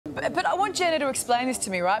but I want Jenna to explain this to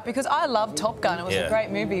me, right? Because I love Top Gun. It was a great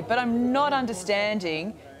movie, but I'm not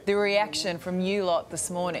understanding the reaction from you lot this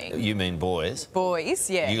morning. You mean boys? Boys,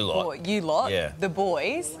 yeah. You lot. You lot, yeah. The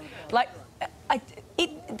boys. Like,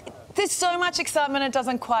 there's so much excitement it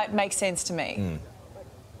doesn't quite make sense to me. Mm.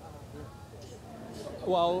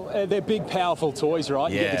 Well, they're big, powerful toys,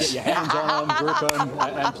 right? Yeah. You get to get your hands on them, grip them,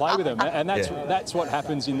 and play with them. And that's what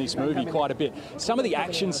happens in this movie quite a bit. Some of the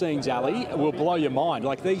action scenes, Ali, will blow your mind.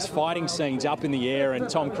 Like these fighting scenes up in the air and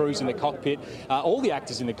Tom Cruise in the cockpit, all the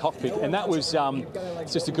actors in the cockpit. And that was,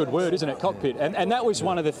 it's just a good word, isn't it, cockpit? And that was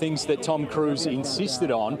one of the things that Tom Cruise insisted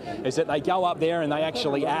on, is that they go up there and they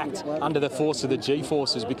actually act under the force of the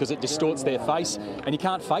G-forces because it distorts their face, and you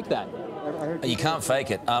can't fake that. You can't fake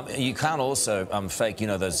it. You can't also fake, you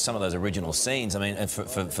know, some of those original scenes. I mean,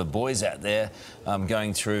 for boys out there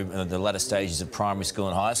going through the latter stages of primary school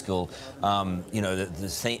and high school, you know, the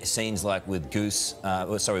scenes like with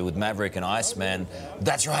with Maverick and Iceman.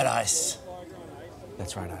 That's right, Ice.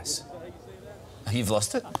 That's right, Ice. You've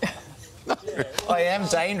lost it? No, I am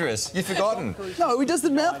dangerous. You've forgotten. No, he does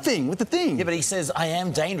the mouth thing with the thing. Yeah, but he says, I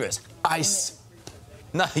am dangerous. Ice.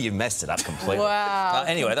 No, you messed it up completely. Wow.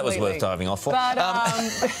 Anyway, that was worth diving off for. But,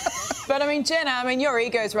 but I mean, Jenna, I mean, your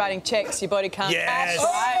ego's writing checks, your body can't cash,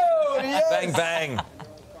 right? Oh, yes. Bang, bang.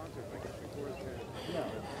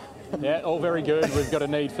 Yeah, all very good. We've got a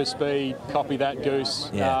need for speed. Copy that, Goose.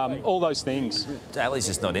 Yeah. All those things. Ali's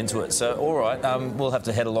just not into it. So, all right, we'll have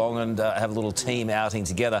to head along and have a little team outing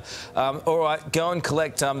together. All right, go and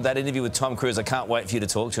collect that interview with Tom Cruise. I can't wait for you to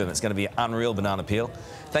talk to him. It's going to be unreal banana peel.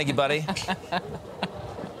 Kind you, buddy.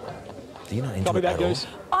 You're not into Copy it that, at all. Goose.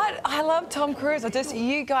 I love Tom Cruise.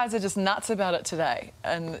 You guys are just nuts about it today,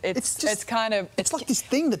 and it's like this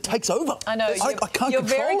thing that takes over. I know. I can't you're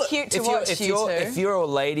control very it. cute to watch. If you're a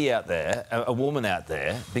lady out there, a woman out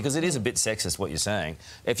there, because it is a bit sexist what you're saying.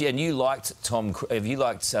 If you liked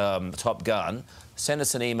Top Gun, send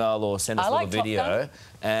us an email or send us a little video,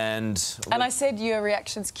 and I said your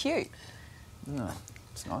reaction's cute. No,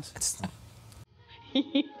 it's nice. Is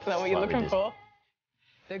that what you're looking for?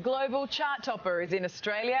 The global chart topper is in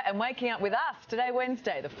Australia and waking up with us today,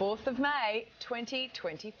 Wednesday, the 4th of May,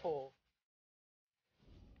 2024.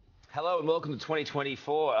 Hello and welcome to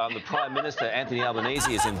 2024. The Prime Minister, Anthony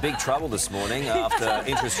Albanese, is in big trouble this morning after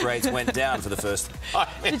interest rates went down for the first time.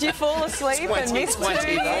 Did you fall asleep and miss 2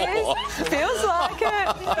 years? Feels like it.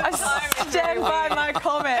 I stand by my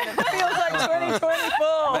comment. It feels like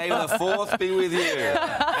 2024. May the 4th be with you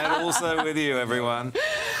and also with you, everyone.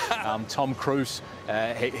 Tom Cruise,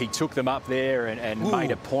 he took them up there and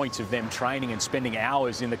made a point of them training and spending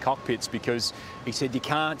hours in the cockpits because he said you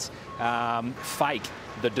can't fake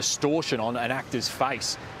the distortion on an actor's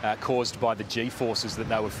face caused by the G-forces that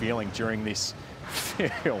they were feeling during this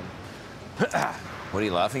film. What are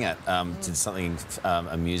you laughing at? Did something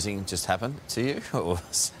amusing just happen to you?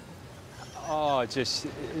 Oh,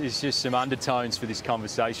 there's just some undertones for this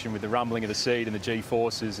conversation with the rumbling of the sea and the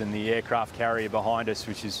G-forces and the aircraft carrier behind us,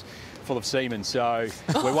 which is full of seamen. So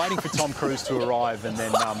we're waiting for Tom Cruise to arrive, and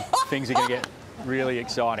then things are going to get really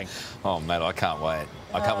exciting. Oh, Matt, I can't wait.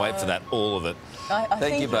 I can't wait for that, all of it.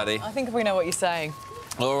 Thank you, buddy. I think we know what you're saying.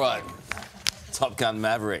 All right. Top Gun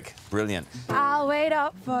Maverick. Brilliant. I'll wait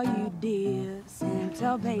up for you, dear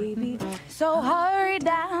Santa baby. So hurry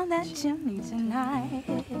down that chimney tonight.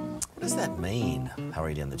 What does that mean?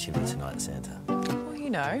 Hurry down the chimney tonight, Santa. Well, you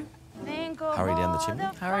know. Hurry down the chimney?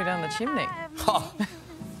 Hurry down the chimney. Oh.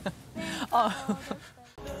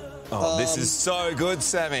 Oh, this is so good,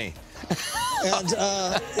 Sammy. And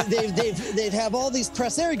they'd have all these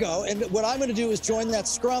press. There you go. And what I'm going to do is join that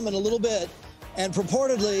scrum in a little bit. And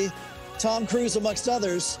purportedly, Tom Cruise, amongst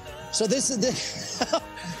others. So this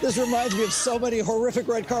reminds me of so many horrific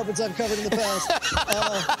red carpets I've covered in the past.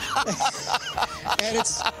 And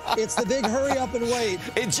it's the big hurry up and wait.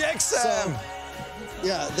 Eject Sam. So,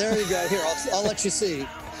 yeah, there you go. Here, I'll let you see.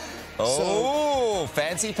 Oh,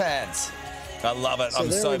 fancy pants. I love it.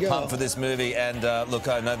 I'm so pumped for this movie. And look,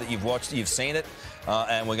 I know that you've seen it,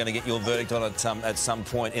 and we're going to get your verdict on it at some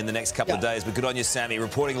point in the next couple of days. But good on you, Sammy,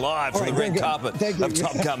 reporting live from the red carpet of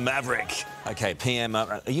Top Gun Maverick. Okay, PM,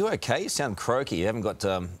 are you okay? You sound croaky. You haven't got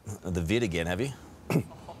the vid again, have you?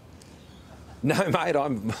 No, mate,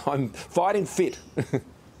 I'm fighting fit.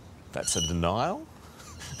 That's a denial?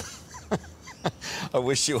 I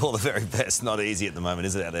wish you all the very best. Not easy at the moment,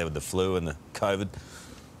 is it, out there with the flu and the COVID?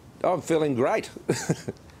 I'm feeling great.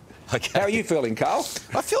 Okay. How are you feeling, Karl?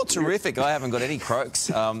 I feel terrific. I haven't got any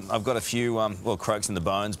croaks. I've got a few, croaks in the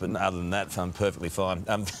bones, but other than that, I'm perfectly fine.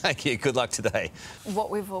 Thank you. Good luck today.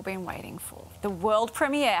 What we've all been waiting for. The world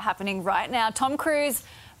premiere happening right now. Tom Cruise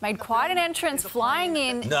made quite an entrance, flying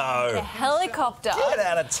in No. a helicopter Get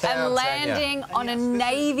out of town, and landing on a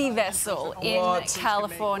Navy vessel in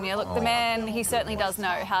California. Look, the man, he certainly does know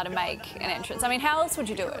how to make an entrance. I mean, how else would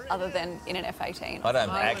you do it other than in an F-18? I don't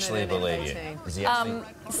actually believe you. Is he actually...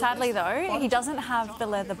 Sadly, though, he doesn't have the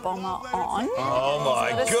leather bomber on. Oh,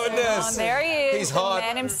 my goodness. There he is, He's hot. the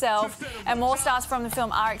man himself. And more stars from the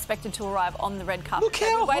film are expected to arrive on the red carpet. Look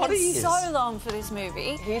how We've hot waited he is. so long for this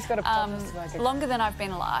movie. He's got a longer than I've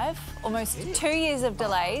been alive. Almost 2 years of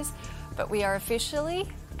delays, but we are officially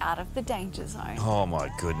out of the danger zone. Oh, my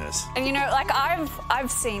goodness. And you know, like I've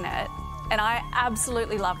seen it, and I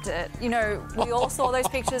absolutely loved it. You know, we all saw those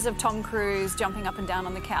pictures of Tom Cruise jumping up and down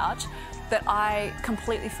on the couch, but I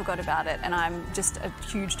completely forgot about it, and I'm just a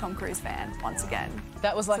huge Tom Cruise fan once again.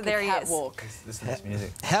 That was like so there a catwalk. This is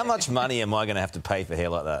music. How much money am I going to have to pay for hair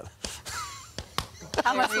like that?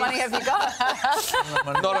 How much money have you got?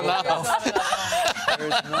 Not enough. There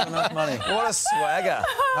is not enough money. What a swagger.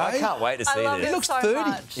 I can't wait to see this. He looks so 30.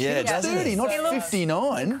 much. Yeah, He's doesn't 30, he? not He looks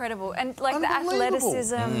 59. Incredible. And like the Unbelievable.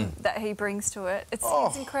 athleticism that he brings to it, it's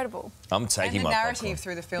incredible. I'm taking And the my narrative popcorn.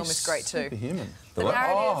 through the film is great too. Superhuman. The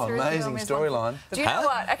narrative through the amazing film is storyline. wonderful. Do you know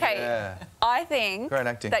what? Okay, Yeah. I think Great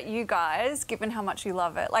acting. that you guys, given how much you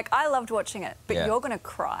love it, like I loved watching it, but Yeah. you're going to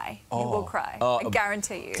cry. You will cry. I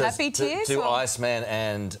guarantee you. Happy tears? Do or- Iceman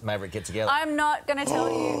and Maverick get together? I'm not going to tell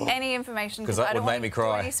you any information 'Cause because that I don't would want make me to do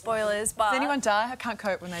cry. any spoilers. But Does anyone die? I can't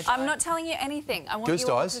cope when they die. I'm not telling you anything. I want Goose you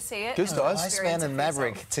all dies. to see it. Goose and dies. experience Iceman it and for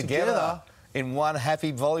Maverick yourself. together in one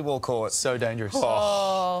happy volleyball court. So dangerous.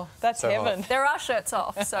 Oh, that's heaven. There are shirts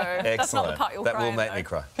off, so that's not the Excellent. part you'll That cry will in, make though. me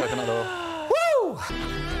cry. Coconut oil. Woo!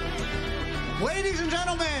 Ladies and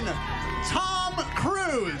gentlemen, Tom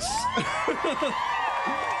Cruise.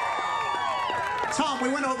 Tom, we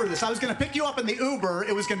went over this. I was going to pick you up in the Uber.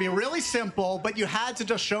 It was going to be really simple, but you had to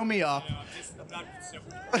just show me up.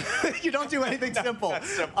 You don't do anything simple.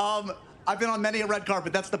 I've been on many a red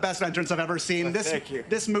carpet. That's the best entrance I've ever seen. Thank you.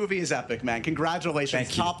 This movie is epic, man. Congratulations.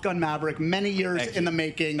 Thank you. Top Gun Maverick, many years in the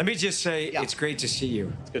making. Let me just say, it's great to see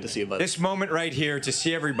you. It's good to see you, buddy. This moment right here, to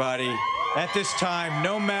see everybody at this time,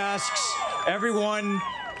 no masks, everyone.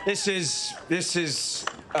 This is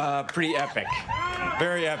pretty epic,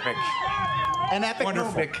 very epic. An epic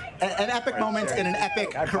Wonderful. moment. An epic moment in an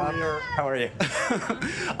epic career. How are you?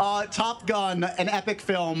 Top Gun, an epic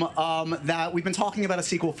film that we've been talking about a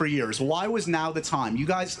sequel for years. Why was now the time? You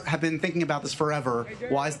guys have been thinking about this forever.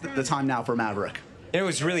 Why is the time now for Maverick? It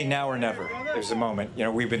was really now or never. There's a moment. You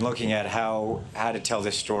know, we've been looking at how to tell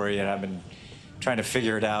this story, and I've been trying to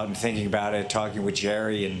figure it out and thinking about it, talking with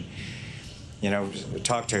Jerry and, you know,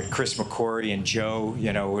 talked to Chris McQuarrie and Joe.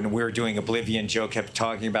 You know, when we were doing Oblivion, Joe kept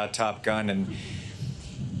talking about Top Gun, and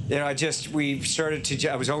you know, we started to.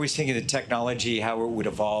 I was always thinking the technology, how it would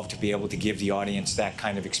evolve to be able to give the audience that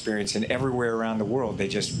kind of experience. And everywhere around the world,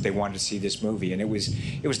 they wanted to see this movie, and it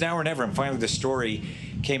was now or never. And finally, the story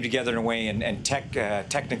came together in a way, and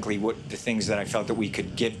technically, what the things that I felt that we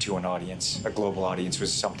could give to an audience, a global audience,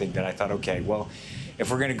 was something that I thought, okay, well, if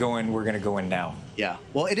we're going to go in, we're going to go in now. Yeah.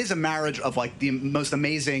 Well, it is a marriage of like the most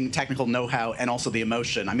amazing technical know-how and also the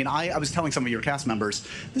emotion. I mean, I was telling some of your cast members,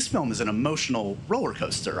 this film is an emotional roller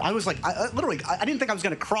coaster. I was like, I didn't think I was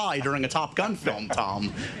going to cry during a Top Gun film,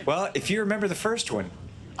 Tom. Well, if you remember the first one.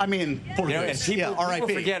 I mean, poor you know, and people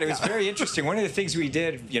forget. It was very interesting. One of the things we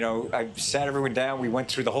did, you know, I sat everyone down. We went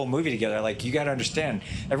through the whole movie together. Like, you got to understand,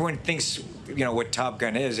 everyone thinks, you know, what Top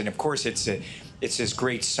Gun is, and of course, it's this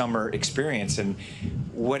great summer experience. And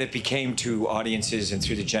what it became to audiences and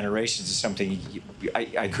through the generations is something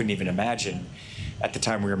I couldn't even imagine at the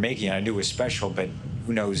time we were making it. I knew it was special, but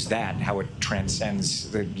who knows how it transcends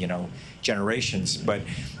the, you know, generations. But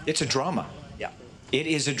it's a drama. It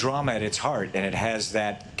is a drama at its heart, and it has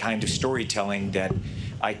that kind of storytelling that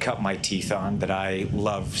I cut my teeth on, that I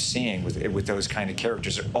love seeing with those kind of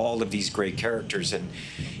characters, all of these great characters. And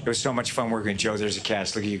it was so much fun working with Joe. There's a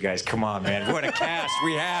cast. Look at you guys. Come on, man. What a cast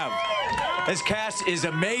we have. This cast is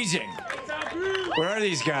amazing. Where are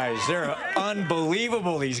these guys? They're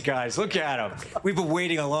unbelievable, these guys. Look at them. We've been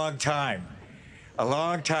waiting a long time. A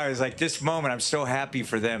long time. It's like this moment. I'm so happy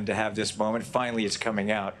for them to have this moment. Finally, it's coming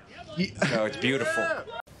out. So it's beautiful.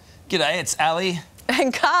 G'day, it's Ali.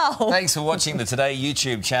 And Karl. Thanks for watching the Today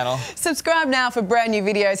YouTube channel. Subscribe now for brand new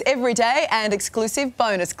videos every day and exclusive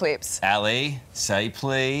bonus clips. Ali, say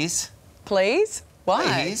please. Please? Why?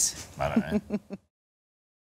 Please. I don't know.